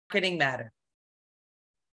marketing matter.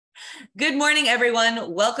 Good morning,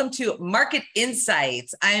 everyone. Welcome to Market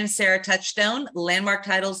Insights. I am Sarah Touchstone, Landmark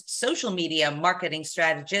Title's social media marketing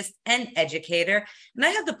strategist and educator, and I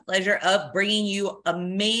have the pleasure of bringing you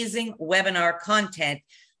amazing webinar content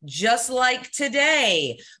just like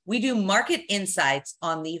today. We do Market Insights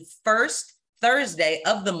on the first Thursday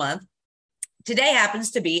of the month. Today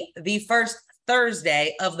happens to be the first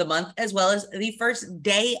Thursday of the month, as well as the first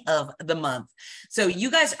day of the month. So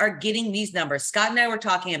you guys are getting these numbers. Scott and I were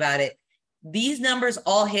talking about it. These numbers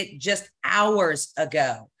all hit just hours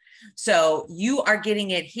ago. So you are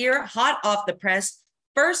getting it here, hot off the press,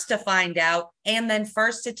 first to find out, and then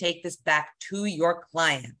first to take this back to your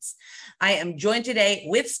clients. I am joined today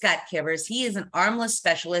with Scott Kiburz. He is an ARMLS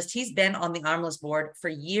specialist. He's been on the ARMLS board for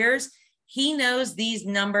years. He knows these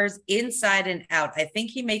numbers inside and out. I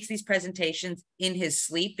think he makes these presentations in his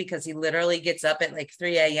sleep because he literally gets up at like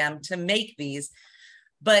 3 a.m. to make these.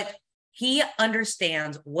 But he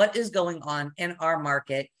understands what is going on in our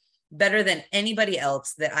market better than anybody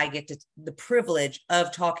else that I get the privilege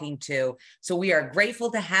of talking to. So we are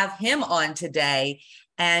grateful to have him on today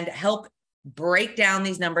and help break down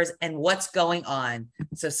these numbers and what's going on.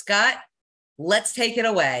 So Scott, let's take it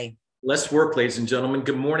away. Let's work, ladies and gentlemen.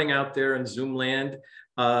 Good morning out there in Zoom land.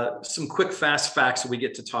 Some quick, fast facts that we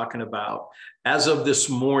get to talking about. As of this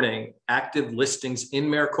morning, active listings in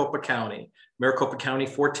Maricopa County,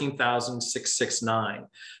 14,669.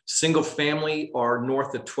 Single family are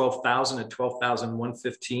north of 12,000 at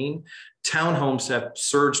 12,115. Townhomes have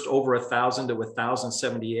surged over 1,000 to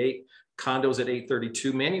 1,078. Condos at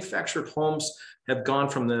 832. Manufactured homes have gone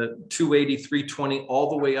from the 280, 320 all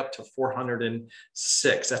the way up to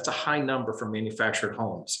 406. That's a high number for manufactured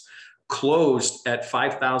homes. Closed at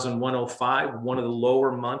 5,105, one of the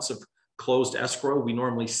lower months of closed escrow. We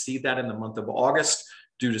normally see that in the month of August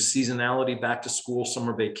due to seasonality, back to school,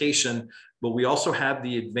 summer vacation. But we also have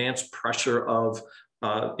the advanced pressure of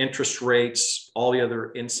interest rates, all the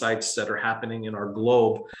other insights that are happening in our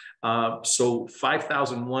globe. So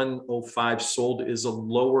 5,105 sold is a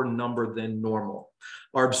lower number than normal.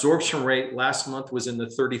 Our absorption rate last month was in the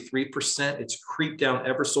 33%. It's creeped down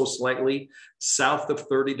ever so slightly, south of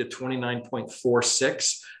 30 to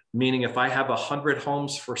 29.46, meaning if I have 100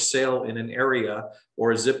 homes for sale in an area or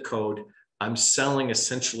a zip code, I'm selling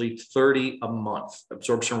essentially 30 a month.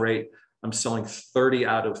 Absorption rate, I'm selling 30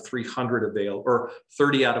 out of 300 available, or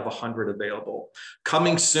 30 out of 100 available.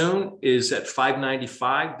 Coming soon is at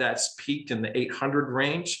 595. That's peaked in the 800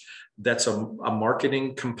 range. That's a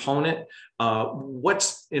marketing component.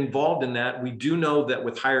 What's involved in that? We do know that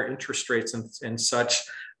with higher interest rates and such,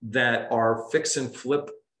 that our fix and flip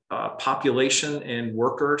population and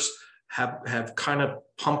workers have kind of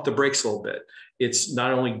pumped the brakes a little bit. It's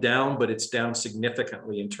not only down, but it's down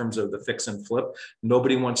significantly in terms of the fix and flip.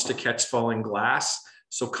 Nobody wants to catch falling glass.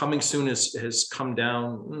 So coming soon has come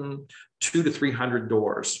down 200 to 300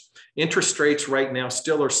 doors. Interest rates right now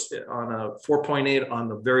still are on a 4.8 on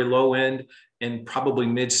the very low end and probably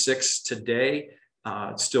mid-6 today.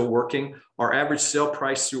 Still working. Our average sale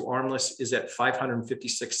price through ARMLS is at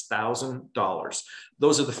 $556,000.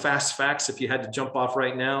 Those are the fast facts. If you had to jump off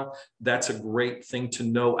right now, that's a great thing to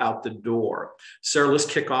know out the door. Sarah, let's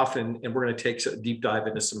kick off and we're going to take a deep dive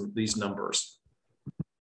into some of these numbers.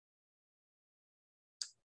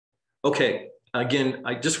 Okay, again,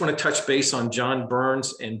 I just want to touch base on John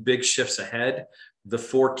Burns and big shifts ahead. The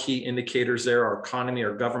 4 key indicators there are economy,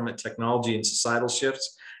 our government, technology, and societal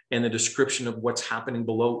shifts, and the description of what's happening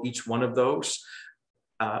below each one of those.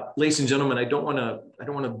 Ladies and gentlemen, I don't want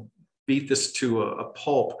to beat this to a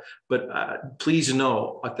pulp, but please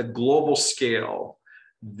know at the global scale,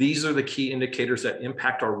 these are the key indicators that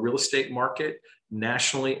impact our real estate market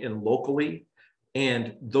nationally and locally.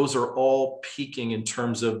 And those are all peaking in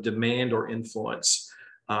terms of demand or influence.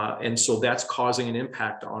 And so that's causing an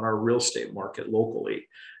impact on our real estate market locally.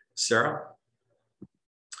 Sarah?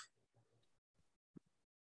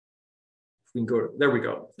 We can go, there we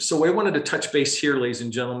go. So what I wanted to touch base here, ladies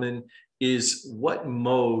and gentlemen, is what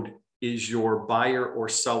mode is your buyer or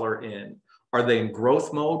seller in? Are they in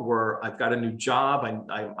growth mode where I've got a new job,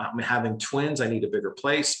 I'm having twins, I need a bigger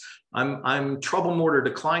place? I'm trouble mode or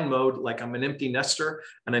decline mode, like I'm an empty nester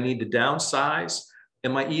and I need to downsize.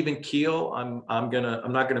 Am I even keel? I'm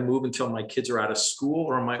not gonna move until my kids are out of school,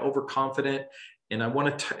 or am I overconfident? And I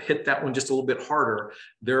want to hit that one just a little bit harder.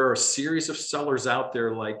 There are a series of sellers out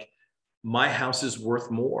there like, my house is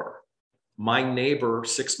worth more. My neighbor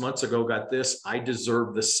 6 months ago got this, I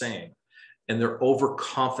deserve the same. And they're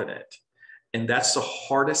overconfident. And that's the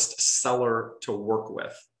hardest seller to work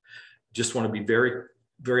with. Just want to be very,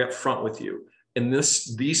 very upfront with you. And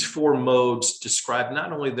these four modes describe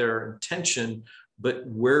not only their intention, but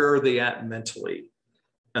where are they at mentally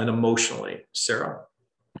and emotionally. Sarah?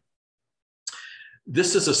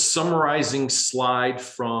 This is a summarizing slide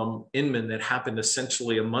from Inman that happened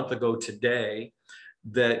essentially a month ago today,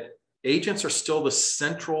 that agents are still the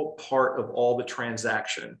central part of all the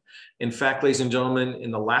transaction. In fact, ladies and gentlemen,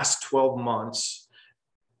 in the last 12 months,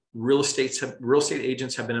 real estate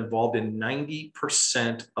agents have been involved in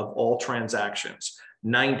 90% of all transactions.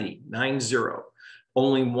 90.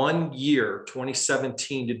 Only 1 year,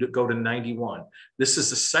 2017, did go to 91. This is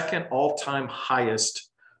the second all-time highest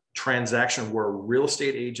transaction where a real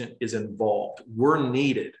estate agent is involved. We're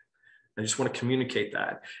needed. I just want to communicate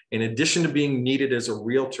that. In addition to being needed as a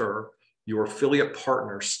realtor, your affiliate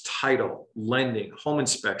partners, title, lending, home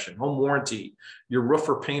inspection, home warranty, your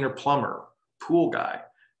roofer, painter, plumber, pool guy,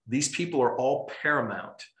 these people are all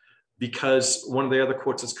paramount, because one of the other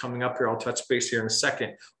quotes that's coming up here, I'll touch base here in a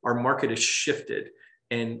second, our market has shifted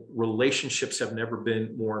and relationships have never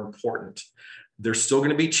been more important. There's still going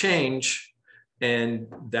to be change. And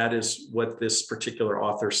that is what this particular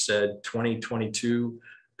author said, 2022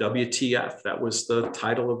 WTF. That was the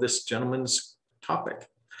title of this gentleman's topic.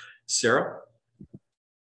 Sarah,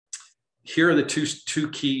 here are the two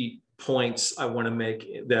key points I want to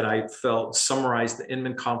make that I felt summarized the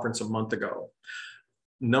Inman conference a month ago.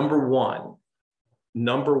 Number one,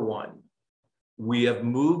 we have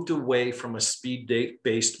moved away from a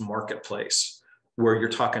speed-based marketplace where you're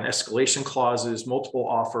talking escalation clauses, multiple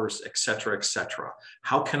offers, et cetera, et cetera.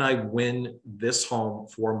 How can I win this home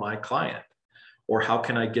for my client? Or how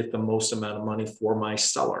can I get the most amount of money for my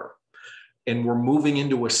seller? And we're moving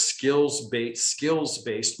into a skills-based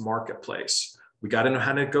marketplace. We got to know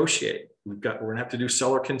how to negotiate. We're going to have to do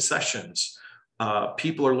seller concessions.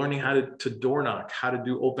 People are learning how to door knock, how to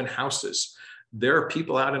do open houses. There are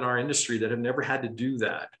people out in our industry that have never had to do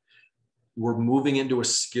that. We're moving into a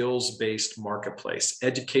skills-based marketplace.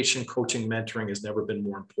 Education, coaching, mentoring has never been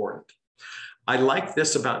more important. I like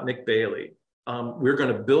this about Nick Bailey. We're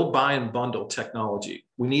going to build, buy, and bundle technology.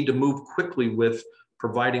 We need to move quickly with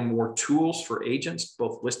providing more tools for agents,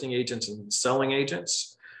 both listing agents and selling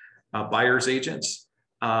agents, buyers agents.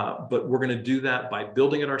 But we're going to do that by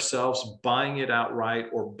building it ourselves, buying it outright,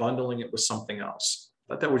 or bundling it with something else.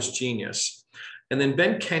 I thought that was genius. And then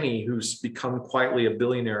Ben Kenny, who's become quietly a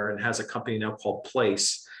billionaire and has a company now called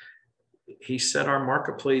Place, he said our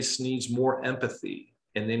marketplace needs more empathy.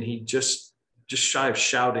 And then he just shy of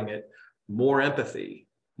shouting it, more empathy,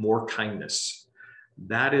 more kindness.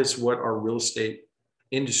 That is what our real estate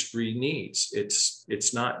industry needs.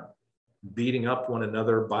 It's not beating up one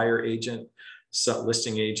another, buyer agent,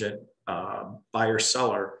 listing agent, buyer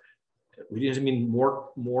seller. We need to mean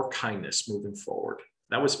more kindness moving forward.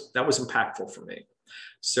 That was impactful for me.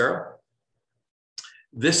 Sarah,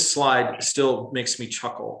 this slide still makes me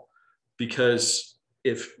chuckle, because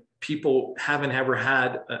if people haven't ever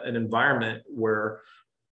had an environment where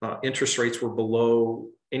interest rates were below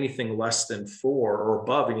anything less than 4 or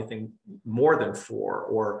above anything more than 4,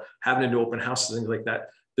 or having to do open houses, things like that,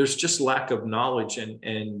 there's just lack of knowledge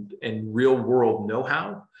and real world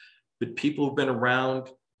know-how. But people who've been around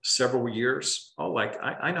several years,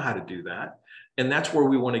 I know how to do that. And that's where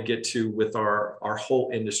we want to get to with our whole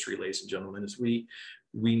industry, ladies and gentlemen, is we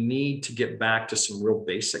need to get back to some real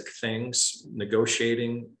basic things,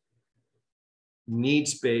 negotiating,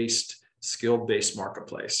 needs-based, skill-based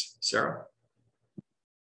marketplace. Sarah?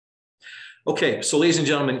 Okay, so ladies and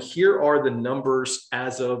gentlemen, here are the numbers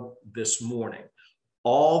as of this morning.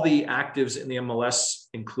 All the actives in the MLS,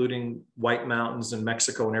 including White Mountains and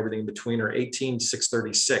Mexico and everything in between, are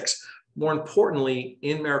 18,636. More importantly,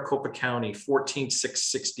 in Maricopa County,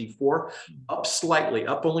 14,664, up slightly,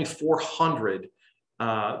 up only 400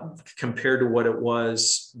 compared to what it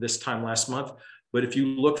was this time last month. But if you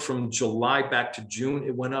look from July back to June,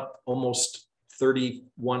 it went up almost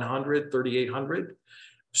 3,100, 3,800.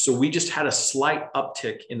 So we just had a slight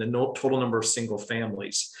uptick in the total number of single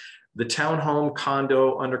families. The townhome,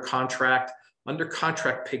 condo under contract,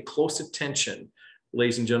 pay close attention,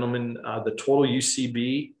 ladies and gentlemen. The total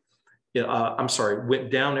UCB,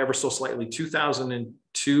 went down ever so slightly,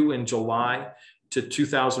 2002 in July to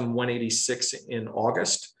 2,186 in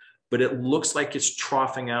August, but it looks like it's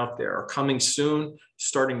troughing out there, coming soon,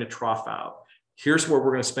 starting to trough out. Here's where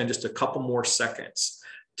we're going to spend just a couple more seconds.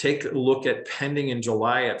 Take a look at pending in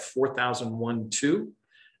July at 4,012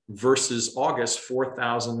 versus August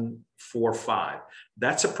 4,045.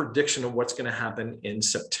 That's a prediction of what's going to happen in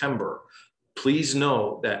September. Please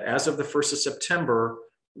know that as of the 1st of September,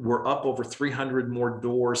 we're up over 300 more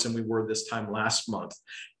doors than we were this time last month.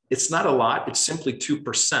 It's not a lot, it's simply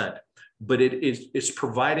 2%, but it's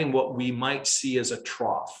providing what we might see as a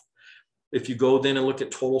trough. If you go then and look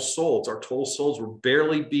at total solds, our total solds were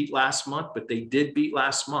barely beat last month, but they did beat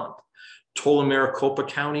last month. Total Maricopa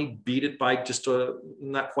County beat it by just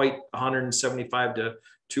not quite 175 to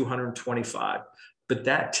 225. But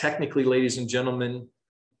that technically, ladies and gentlemen,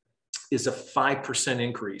 is a 5%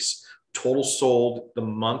 increase. Total sold the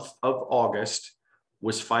month of August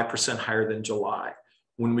was 5% higher than July.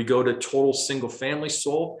 When we go to total single family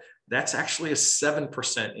sold, that's actually a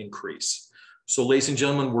 7% increase. So ladies and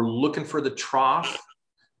gentlemen, we're looking for the trough.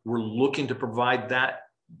 We're looking to provide that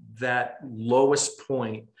lowest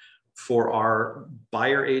point for our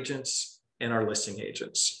buyer agents and our listing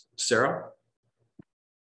agents. Sarah?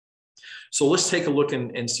 So let's take a look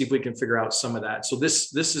and see if we can figure out some of that. So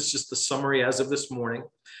this is just the summary as of this morning.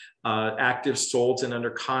 Active, solds, and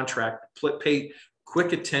under contract. Pay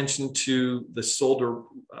quick attention to the sold or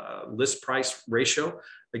list price ratio.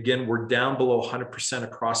 Again, we're down below 100%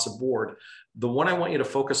 across the board. The one I want you to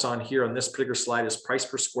focus on here on this particular slide is price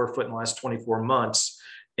per square foot in the last 24 months.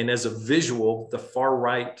 And as a visual, the far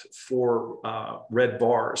right four red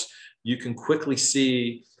bars, you can quickly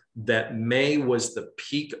see that May was the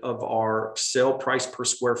peak of our sale price per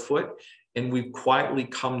square foot, and we've quietly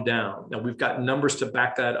come down. Now we've got numbers to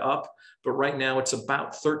back that up, but right now it's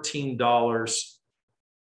about $13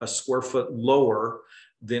 a square foot lower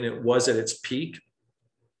than it was at its peak.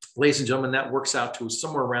 Ladies and gentlemen, that works out to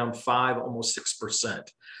somewhere around 5, almost 6%.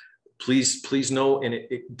 Please know, and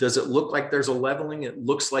does it look like there's a leveling? It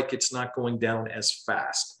looks like it's not going down as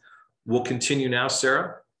fast. We'll continue now,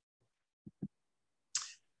 Sarah.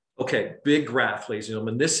 Okay, big graph, ladies and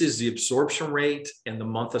gentlemen. This is the absorption rate and the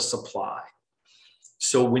month of supply.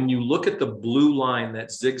 So when you look at the blue line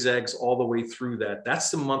that zigzags all the way through that, that's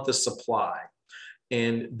the month of supply.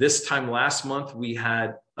 And this time last month, we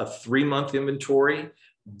had a 3-month inventory.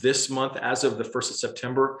 This month, as of the 1st of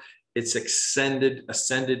September, it's ascended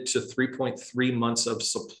to 3.3 months of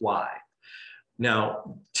supply.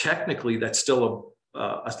 Now, technically, that's still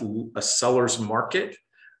a seller's market,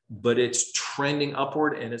 but it's trending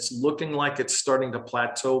upward and it's looking like it's starting to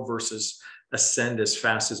plateau versus ascend as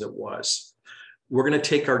fast as it was. We're going to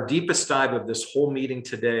take our deepest dive of this whole meeting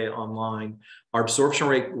today online. Our absorption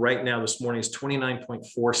rate right now this morning is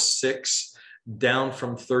 29.46, down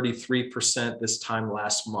from 33% this time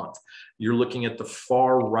last month. You're looking at the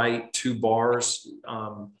far right 2 bars.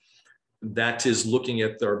 That is looking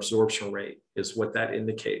at their absorption rate, is what that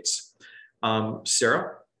indicates.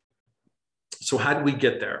 Sarah? So how did we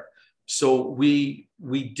get there? So we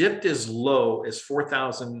dipped as low as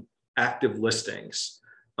 4,000 active listings,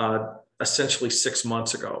 essentially 6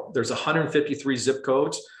 months ago. There's 153 zip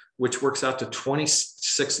codes, which works out to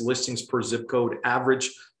 26 listings per zip code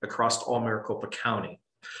average across all Maricopa County.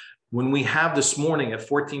 When we have this morning at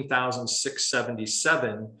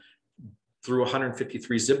 14,677 through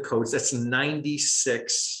 153 zip codes, that's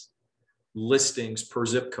 96 listings per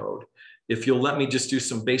zip code. If you'll let me just do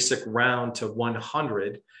some basic round to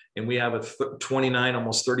 100, and we have a 29,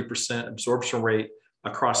 almost 30% absorption rate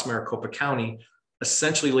across Maricopa County,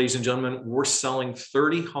 essentially, ladies and gentlemen, we're selling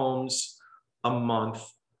 30 homes a month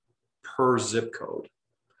per zip code.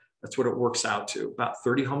 That's what it works out to, about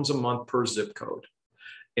 30 homes a month per zip code.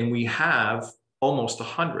 And we have almost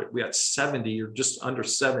 100. We had 70 or just under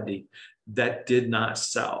 70 that did not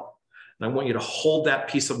sell. And I want you to hold that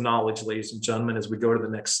piece of knowledge, ladies and gentlemen, as we go to the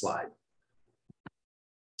next slide.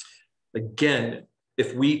 Again,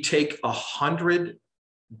 if we take 100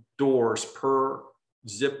 doors per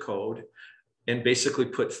zip code and basically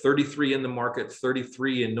put 33 in the market,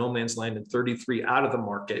 33 in no man's land, and 33 out of the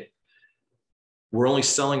market, we're only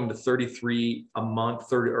selling the 33 a month,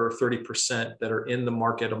 30% that are in the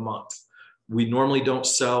market a month. We normally don't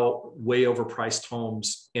sell way overpriced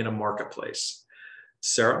homes in a marketplace.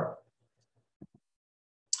 Sarah?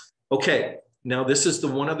 Okay, now this is the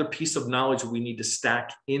one other piece of knowledge we need to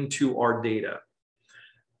stack into our data.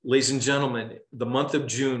 Ladies and gentlemen, the month of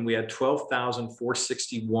June, we had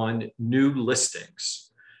 12,461 new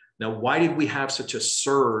listings. Now, why did we have such a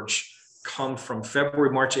surge come from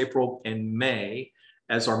February, March, April, and May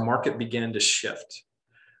as our market began to shift?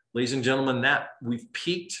 Ladies and gentlemen, that we've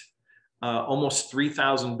peaked almost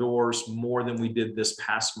 3,000 doors more than we did this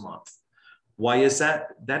past month. Why is that?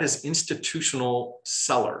 That is institutional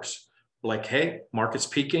sellers. Like, hey, market's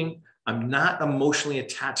peaking. I'm not emotionally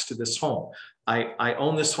attached to this home. I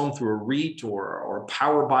own this home through a REIT or a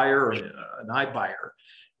power buyer or an iBuyer,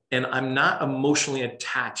 and I'm not emotionally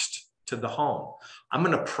attached to the home. I'm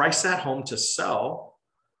going to price that home to sell.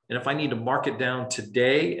 And if I need to mark it down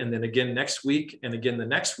today and then again next week and again the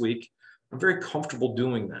next week, I'm very comfortable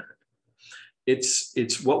doing that.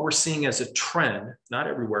 It's what we're seeing as a trend, not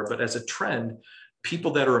everywhere, but as a trend,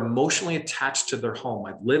 people that are emotionally attached to their home.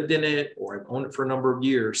 I've lived in it or I've owned it for a number of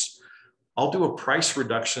years. I'll do a price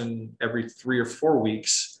reduction every 3 or 4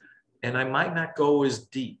 weeks, and I might not go as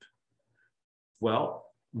deep. Well,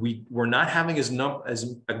 we're not having as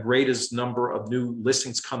a great as number of new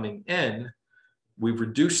listings coming in. We've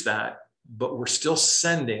reduced that, but we're still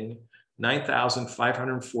sending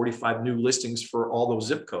 9,545 new listings for all those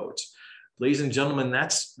zip codes. Ladies and gentlemen,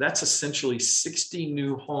 that's essentially 60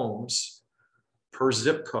 new homes per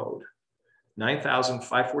zip code.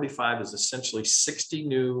 9,545 is essentially 60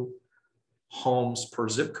 new homes per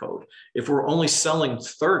zip code. If we're only selling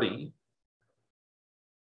 30,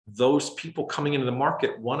 those people coming into the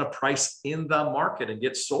market want a price in the market and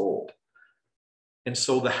get sold. And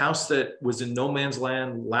so the house that was in no man's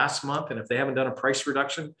land last month, and if they haven't done a price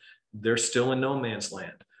reduction, they're still in no man's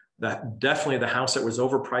land. That definitely the house that was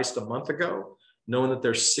overpriced a month ago, knowing that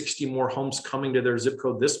there's 60 more homes coming to their zip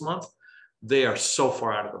code this month, they are so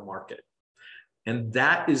far out of the market. And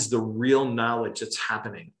that is the real knowledge that's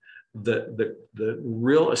happening. The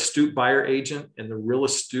real astute buyer agent and the real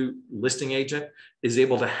astute listing agent is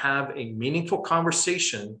able to have a meaningful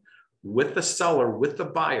conversation with the seller, with the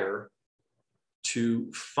buyer, to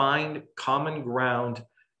find common ground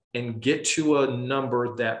and get to a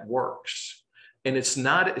number that works. And it's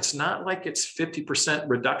not like it's 50%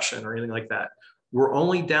 reduction or anything like that. We're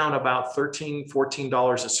only down about $13,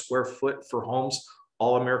 $14 a square foot for homes,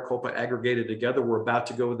 all Maricopa aggregated together. We're about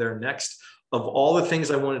to go there next. Of all the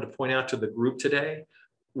things I wanted to point out to the group today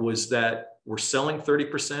was that we're selling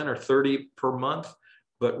 30% or 30 per month,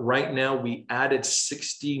 but right now we added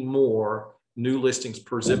 60 more new listings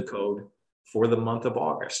per zip code for the month of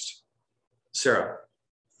August. Sarah.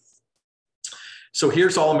 So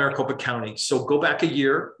here's all Maricopa County. So go back a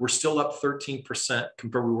year, we're still up 13% compared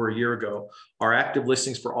to where we were a year ago. Our active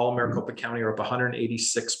listings for all Maricopa County are up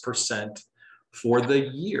 186% for the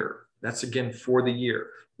year. That's again for the year.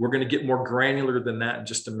 We're going to get more granular than that in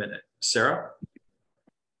just a minute. Sarah?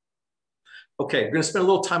 Okay, we're going to spend a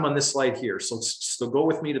little time on this slide here. So go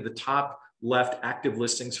with me to the top left, active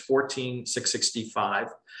listings, 14,665.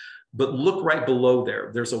 But look right below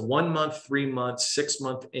there. There's a 1 month, 3 month, 6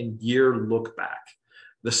 month, and year look back.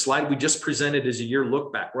 The slide we just presented is a year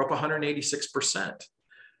look back. We're up 186%.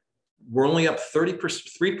 We're only up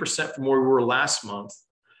 3% from where we were last month.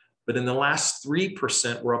 But in the last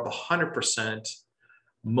 3%, we're up 100%.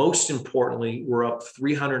 Most importantly, we're up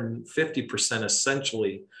 350%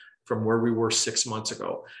 essentially from where we were 6 months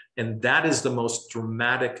ago. And that is the most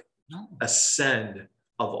dramatic ascend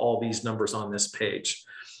of all these numbers on this page.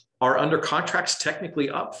 Our under contracts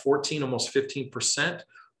technically up 14, almost 15%.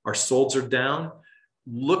 Our solds are down.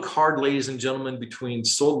 Look hard, ladies and gentlemen, between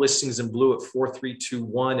sold listings in blue at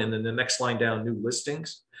 4,321 and then the next line down, new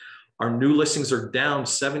listings. Our new listings are down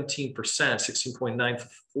 17%,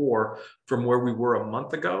 16.94 from where we were a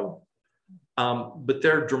month ago. But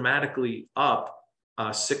they're dramatically up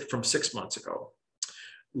from 6 months ago.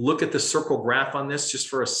 Look at the circle graph on this just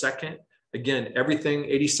for a second. Again, everything,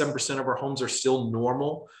 87% of our homes are still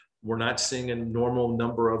normal. We're not seeing a normal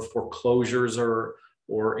number of foreclosures or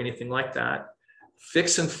anything like that.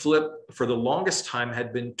 Fix and flip for the longest time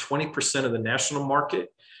had been 20% of the national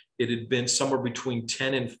market. It had been somewhere between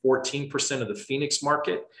 10 and 14% of the Phoenix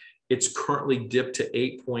market. It's currently dipped to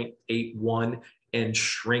 8.81 and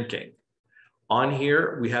shrinking. On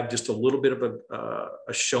here, we have just a little bit of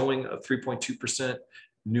a showing of 3.2%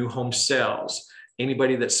 new home sales.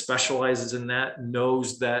 Anybody that specializes in that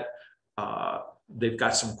knows that they've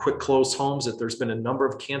got some quick close homes, that there's been a number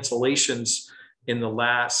of cancellations in the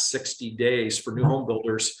last 60 days for new home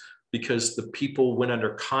builders because the people went under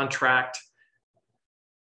contract,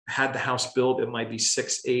 had the house built. It might be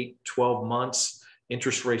 6, 8, 12 months.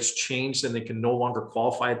 Interest rates changed and they can no longer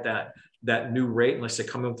qualify at that new rate unless they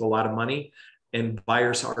come in with a lot of money. And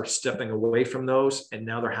buyers are stepping away from those. And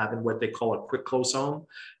now they're having what they call a quick close home.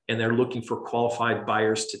 And they're looking for qualified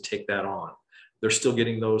buyers to take that on. They're still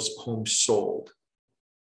getting those homes sold.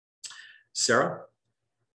 Sarah?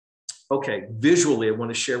 Okay, visually, I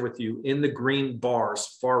want to share with you in the green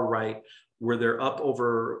bars, far right, where they're up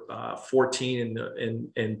over 14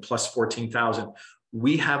 and plus 14,000.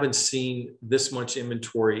 We haven't seen this much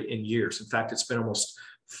inventory in years. In fact, it's been almost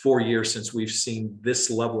 4 years since we've seen this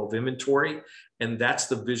level of inventory. And that's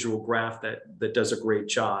the visual graph that does a great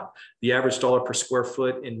job. The average dollar per square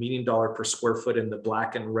foot and median dollar per square foot in the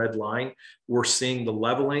black and red line, we're seeing the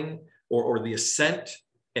leveling or the ascent.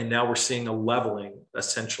 And now we're seeing a leveling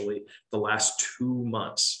essentially the last 2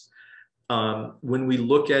 months. When we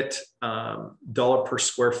look at dollar per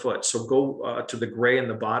square foot, so go to the gray in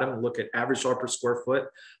the bottom, look at average dollar per square foot,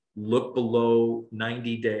 look below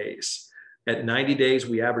 90 days. At 90 days,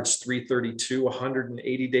 we averaged 332.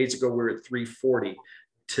 180 days ago, we were at 340.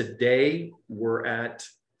 Today, we're at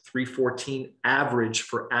 314 average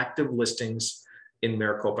for active listings in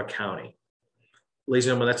Maricopa County. Ladies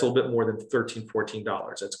and gentlemen, that's a little bit more than $13,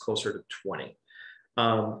 $14. That's closer to 20.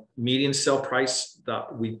 Median sale price,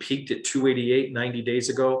 we peaked at 288 90 days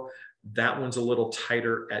ago. That one's a little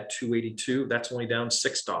tighter at 282. That's only down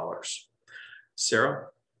 $6. Sarah?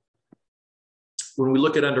 When we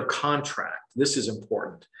look at under contract, this is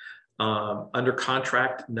important. Under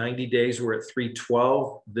contract, 90 days, we're at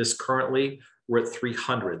 312. This currently, we're at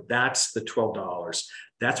 300. That's the $12.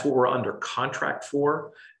 That's what we're under contract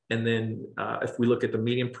for. And then if we look at the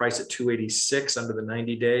median price at 286 under the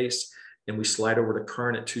 90 days, and we slide over to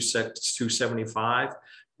current at 275,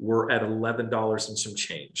 we're at $11 and some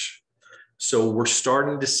change. So we're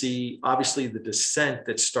starting to see, obviously, the descent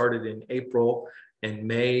that started in April and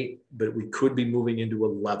May, but we could be moving into a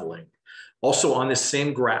leveling. Also on this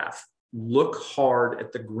same graph, look hard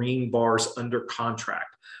at the green bars under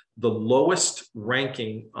contract. The lowest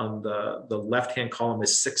ranking on the left-hand column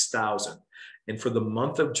is 6,000. And for the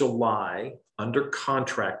month of July, under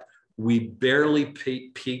contract, we barely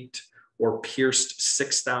peaked or pierced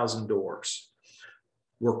 6,000 doors.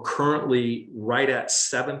 We're currently right at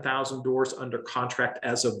 7,000 doors under contract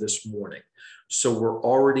as of this morning. So we're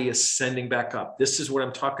already ascending back up. This is what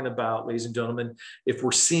I'm talking about, ladies and gentlemen. If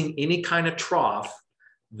we're seeing any kind of trough,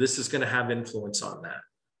 this is going to have influence on that.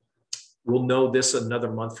 We'll know this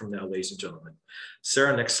another month from now, ladies and gentlemen.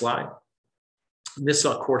 Sarah, next slide. This,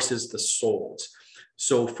 of course, is the solds.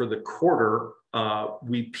 So for the quarter,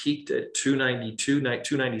 we peaked at 292,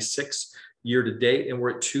 296 year to date, and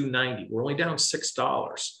we're at 290. We're only down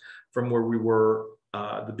 $6 from where we were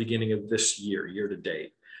the beginning of this year to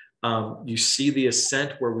date. You see the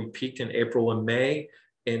ascent where we peaked in April and May,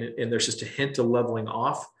 and there's just a hint of leveling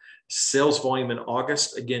off. Sales volume in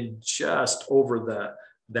August, again, just over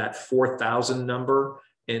that 4,000 number.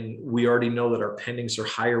 And we already know that our pendings are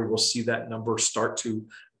higher. We'll see that number start to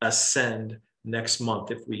ascend next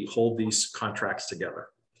month if we hold these contracts together.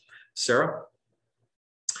 Sarah?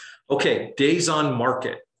 Okay, days on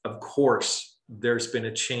market. Of course, there's been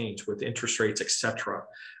a change with interest rates, et cetera,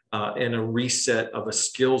 and a reset of a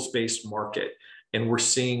skills-based market. And we're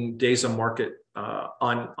seeing days on market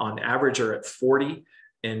on average are at 40,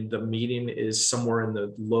 and the median is somewhere in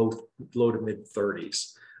the low to mid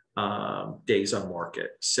 30s days on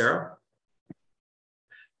market. Sarah?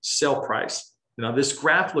 Sale price. Now this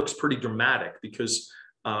graph looks pretty dramatic because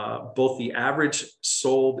both the average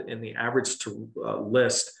sold and the average to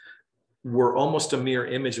list were almost a mirror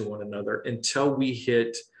image of one another until we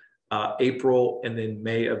hit April and then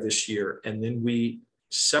May of this year. And then we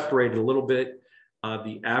separated a little bit.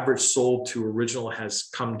 The average sold to original has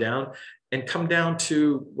come down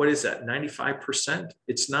to, what is that, 95%?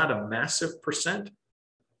 It's not a massive percent,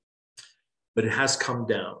 but it has come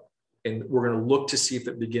down. And we're going to look to see if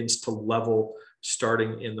it begins to level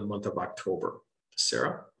starting in the month of October.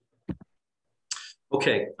 Sarah?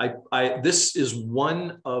 Okay, this is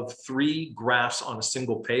one of 3 graphs on a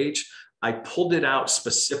single page. I pulled it out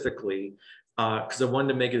specifically because I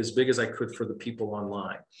wanted to make it as big as I could for the people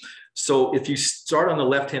online. So if you start on the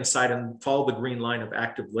left-hand side and follow the green line of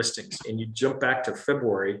active listings and you jump back to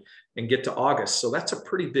February and get to August, so that's a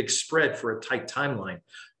pretty big spread for a tight timeline.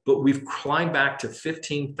 But we've climbed back to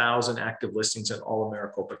 15,000 active listings in all of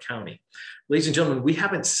Maricopa County. Ladies and gentlemen, we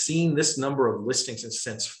haven't seen this number of listings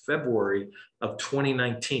since February of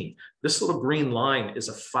 2019. This little green line is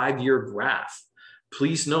a 5-year graph.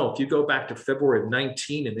 Please know, if you go back to February of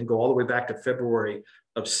 19 and then go all the way back to February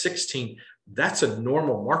of 16, that's a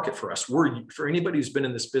normal market for us. For anybody who's been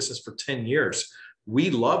in this business for 10 years, we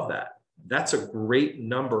love that. That's a great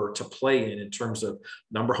number to play in terms of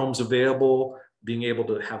number of homes available, being able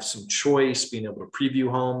to have some choice, being able to preview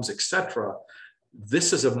homes, et cetera.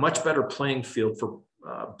 This is a much better playing field for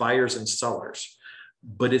buyers and sellers.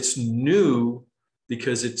 But it's new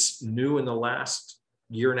because it's new in the last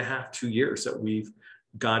year and a half, 2 years that we've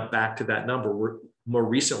got back to that number. More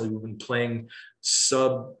recently, we've been playing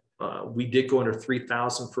we did go under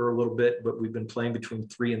 3,000 for a little bit, but we've been playing between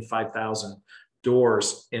 3,000 and 5,000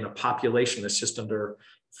 doors in a population that's just under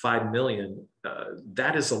 5 million.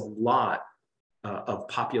 That is a lot of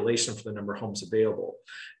population for the number of homes available.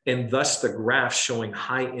 And thus the graph showing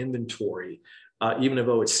high inventory, even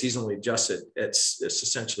though it's seasonally adjusted, it's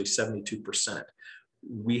essentially 72%.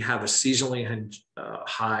 We have a seasonally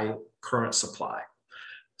high current supply.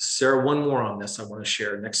 Sarah, one more on this I want to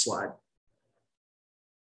share. Next slide.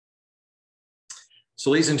 So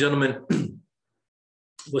ladies and gentlemen,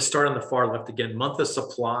 let's start on the far left again. Month of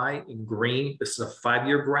supply in green. This is a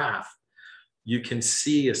 5-year graph. You can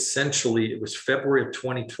see essentially it was February of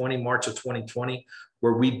 2020, March of 2020,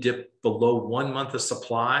 where we dipped below 1 month of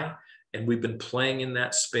supply. And we've been playing in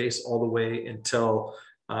that space all the way until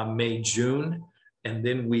May, June. And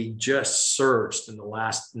then we just surged in the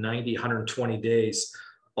last 90, 120 days,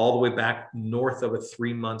 all the way back north of a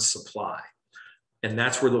 3-month supply. And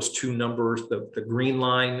that's where those two numbers, the green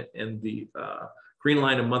line and the green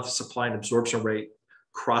line of month of supply and absorption rate,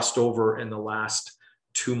 crossed over in the last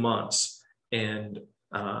 2 months. And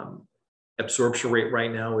absorption rate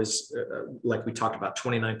right now is, like we talked about,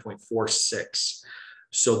 29.46.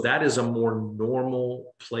 So that is a more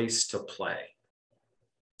normal place to play.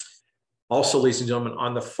 Also, ladies and gentlemen,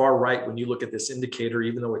 on the far right, when you look at this indicator,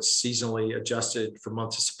 even though it's seasonally adjusted for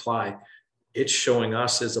months of supply, it's showing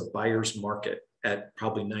us as a buyer's market at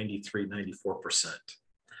probably 93, 94%.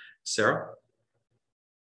 Sarah?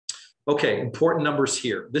 Okay, important numbers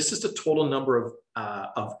here. This is the total number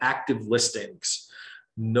of active listings.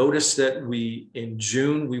 Notice that in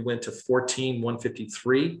June, we went to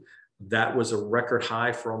 14,153. That was a record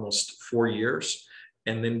high for almost 4 years.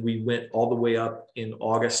 And then we went all the way up in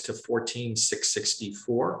August to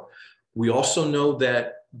 14,664. We also know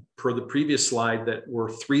that, per the previous slide, that we're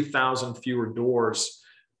 3,000 fewer doors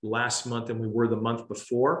last month than we were the month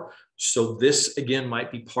before. So this, again,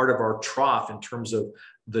 might be part of our trough in terms of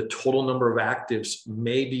the total number of actives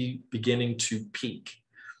may be beginning to peak.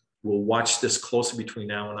 We'll watch this closely between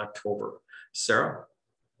now and October. Sarah?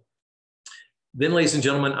 Then, ladies and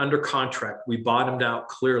gentlemen, under contract, we bottomed out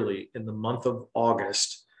clearly in the month of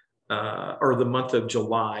August, or the month of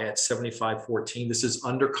July at 7514. This is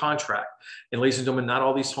under contract. And ladies and gentlemen, not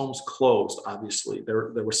all these homes closed, obviously.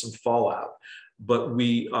 There was some fallout. But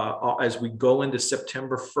we, as we go into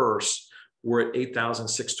September 1st, we're at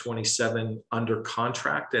 8,627 under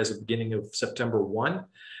contract as of the beginning of September 1.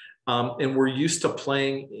 And we're used to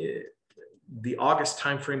playing, the August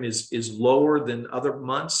timeframe is lower than other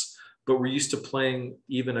months, but we're used to playing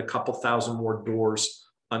even a couple thousand more doors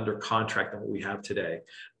under contract than what we have today.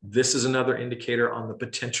 This is another indicator on the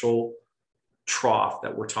potential trough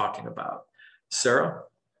that we're talking about. Sarah?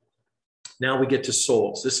 Now we get to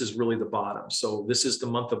solds. This is really the bottom. So this is the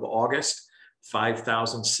month of August,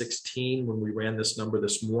 5,016 when we ran this number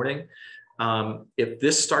this morning. If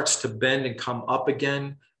this starts to bend and come up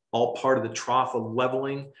again, all part of the trough of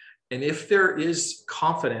leveling, and if there is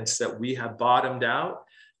confidence that we have bottomed out,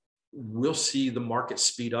 we'll see the market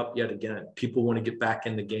speed up yet again. People want to get back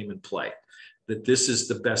in the game and play. That this is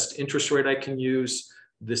the best interest rate I can use.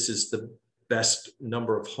 This is the best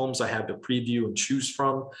number of homes I have to preview and choose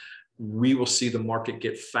from. We will see the market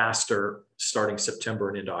get faster starting September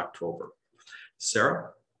and into October.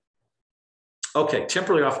 Sarah? Okay,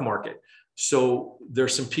 temporarily off market. So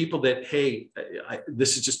there's some people that, hey,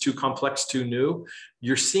 this is just too complex, too new.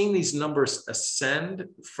 You're seeing these numbers ascend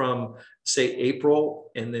from, say, April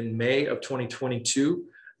and then May of 2022,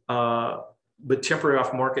 but temporary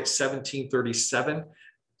off market 1737.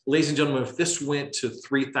 Ladies and gentlemen, if this went to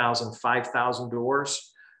 3,000, 5,000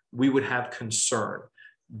 doors, we would have concern.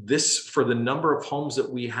 This, for the number of homes that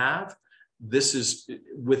we have, this is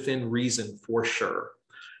within reason for sure.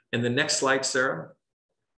 And the next slide, Sarah,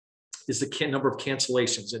 is the number of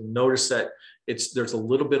cancellations. And notice that there's a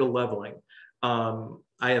little bit of leveling. I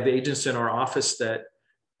have agents in our office that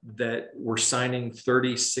were signing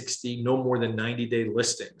 30, 60, no more than 90-day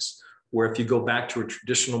listings, where if you go back to a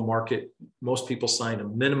traditional market, most people sign a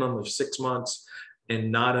minimum of 6 months, and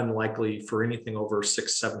not unlikely for anything over 600,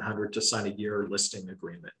 700 to sign a year listing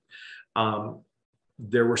agreement.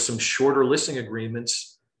 There were some shorter listing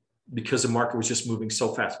agreements because the market was just moving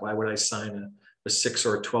so fast. Why would I sign a 6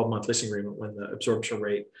 or a 12-month listing agreement when the absorption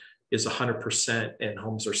rate is 100% and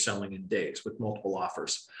homes are selling in days with multiple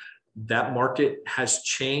offers? That market has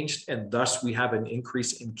changed, and thus we have an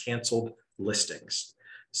increase in canceled listings.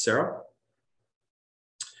 Sarah?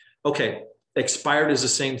 Okay, expired is the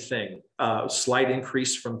same thing. Slight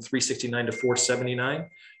increase from 369 to 479.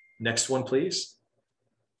 Next one, please.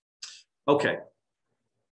 Okay.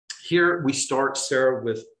 Here we start, Sarah,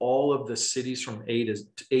 with all of the cities from A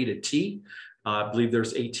to T. I believe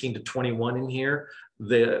there's 18 to 21 in here.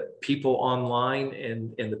 The people online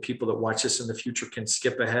and the people that watch this in the future can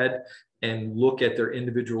skip ahead and look at their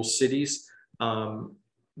individual cities.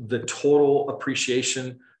 The total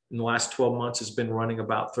appreciation in the last 12 months has been running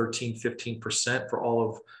about 13, 15% for all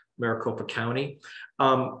of Maricopa County.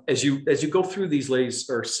 As you go through these, ladies,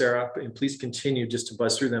 or Sarah, and please continue just to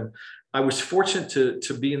buzz through them. I was fortunate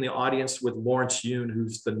to be in the audience with Lawrence Yoon,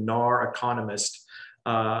 who's the NAR economist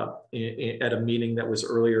at a meeting that was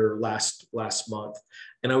earlier last month.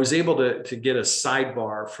 And I was able to get a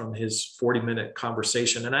sidebar from his 40-minute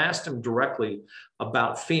conversation. And I asked him directly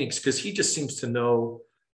about Phoenix, because he just seems to know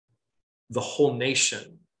the whole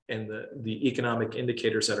nation and the economic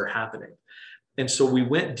indicators that are happening. And so we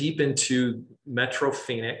went deep into Metro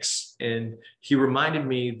Phoenix, and he reminded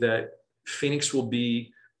me that Phoenix will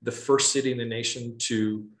be the first city in the nation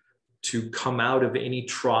to come out of any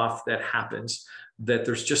trough that happens, that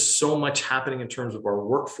there's just so much happening in terms of our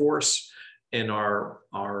workforce and our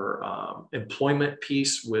employment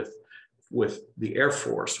piece with the Air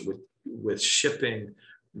Force, with shipping,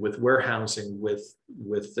 with warehousing, with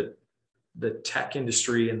the tech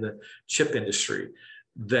industry and the chip industry,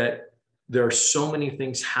 that there are so many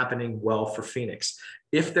things happening well for Phoenix.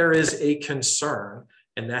 If there is a concern,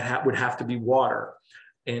 and that would have to be water.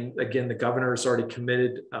 And again, the governor has already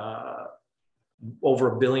committed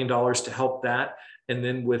over $1 billion to help that. And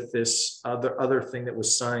then with this other thing that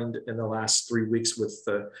was signed in the last 3 weeks with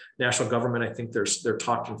the national government, I think they're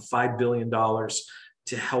talking $5 billion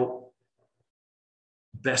to help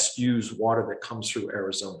best use water that comes through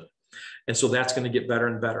Arizona. And so that's going to get better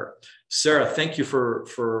and better. Sarah, thank you for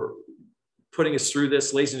putting us through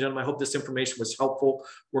this. Ladies and gentlemen, I hope this information was helpful.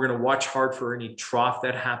 We're going to watch hard for any trough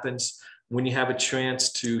that happens. When you have a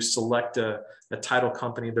chance to select a title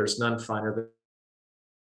company, there's none finer than.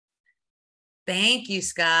 Thank you,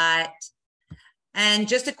 Scott. And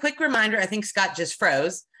just a quick reminder, I think Scott just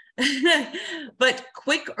froze, but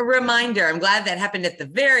quick reminder, I'm glad that happened at the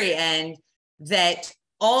very end, that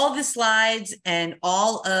all the slides and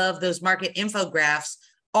all of those market infographs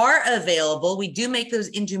are available. We do make those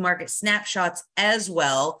into market snapshots as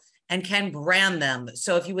well and can brand them.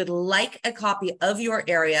 So if you would like a copy of your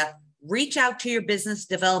area, reach out to your business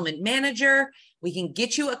development manager. We can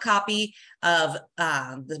get you a copy of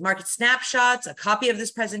the market snapshots, a copy of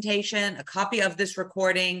this presentation, a copy of this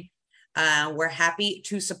recording. We're happy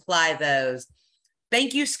to supply those.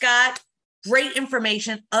 Thank you, Scott. Great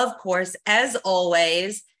information, of course, as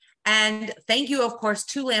always. And thank you, of course,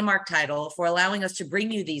 to Landmark Title for allowing us to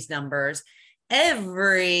bring you these numbers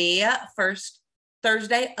every first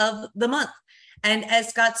Thursday of the month. And as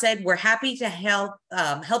Scott said, we're happy to help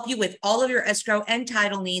you with all of your escrow and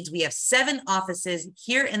title needs. We have 7 offices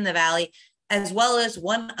here in the Valley, as well as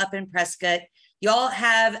 1 up in Prescott. Y'all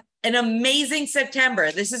have an amazing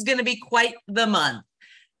September. This is going to be quite the month.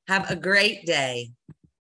 Have a great day.